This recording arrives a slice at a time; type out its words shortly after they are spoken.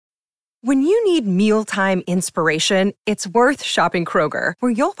When you need mealtime inspiration, it's worth shopping Kroger,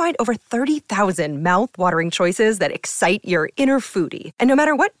 where you'll find over 30,000 mouth-watering choices that excite your inner foodie. And no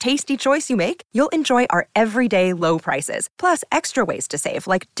matter what tasty choice you make, you'll enjoy our everyday low prices, plus extra ways to save,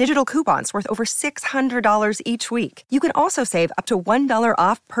 like digital coupons worth over $600 each week. You can also save up to $1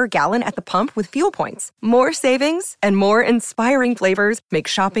 off per gallon at the pump with fuel points. More savings and more inspiring flavors make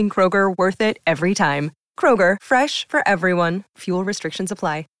shopping Kroger worth it every time. Kroger, fresh for everyone. Fuel restrictions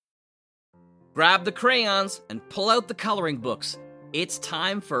apply. Grab the crayons and pull out the coloring books. It's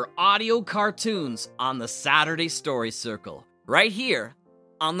time for audio cartoons on the Saturday Story Circle, right here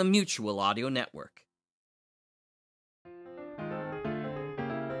on the Mutual Audio Network.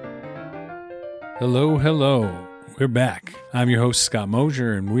 Hello, hello. We're back. I'm your host, Scott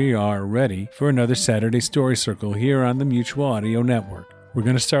Mosier, and we are ready for another Saturday Story Circle here on the Mutual Audio Network. We're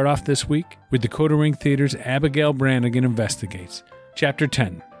going to start off this week with Decoder Ring Theater's Abigail Brannigan Investigates. Chapter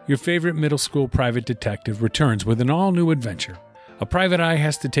 10. Your favorite middle school private detective returns with an all-new adventure. A private eye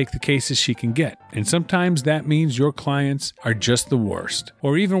has to take the cases she can get, and sometimes that means your clients are just the worst.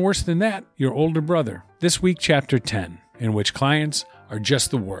 Or even worse than that, your older brother. This week, Chapter 10, in which clients are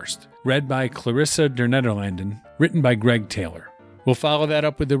just the worst. Read by Clarissa Der Nederlanden, written by Greg Taylor. We'll follow that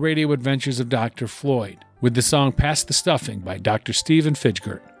up with the radio adventures of Dr. Floyd, with the song Pass the Stuffing by Dr. Stephen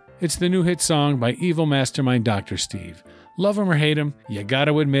Fidgert. It's the new hit song by evil mastermind Dr. Steve. Love him or hate him, you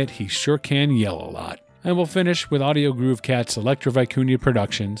gotta admit he sure can yell a lot. And we'll finish with Audio Groove Cat's Electra Vicuña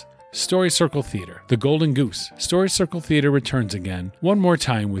Productions, Story Circle Theater, The Golden Goose. Story Circle Theater returns again, one more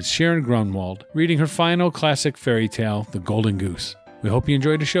time with Sharon Grunwald, reading her final classic fairy tale, The Golden Goose. We hope you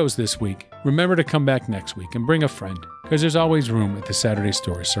enjoyed the shows this week. Remember to come back next week and bring a friend, because there's always room at the Saturday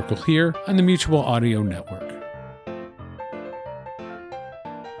Story Circle here on the Mutual Audio Network.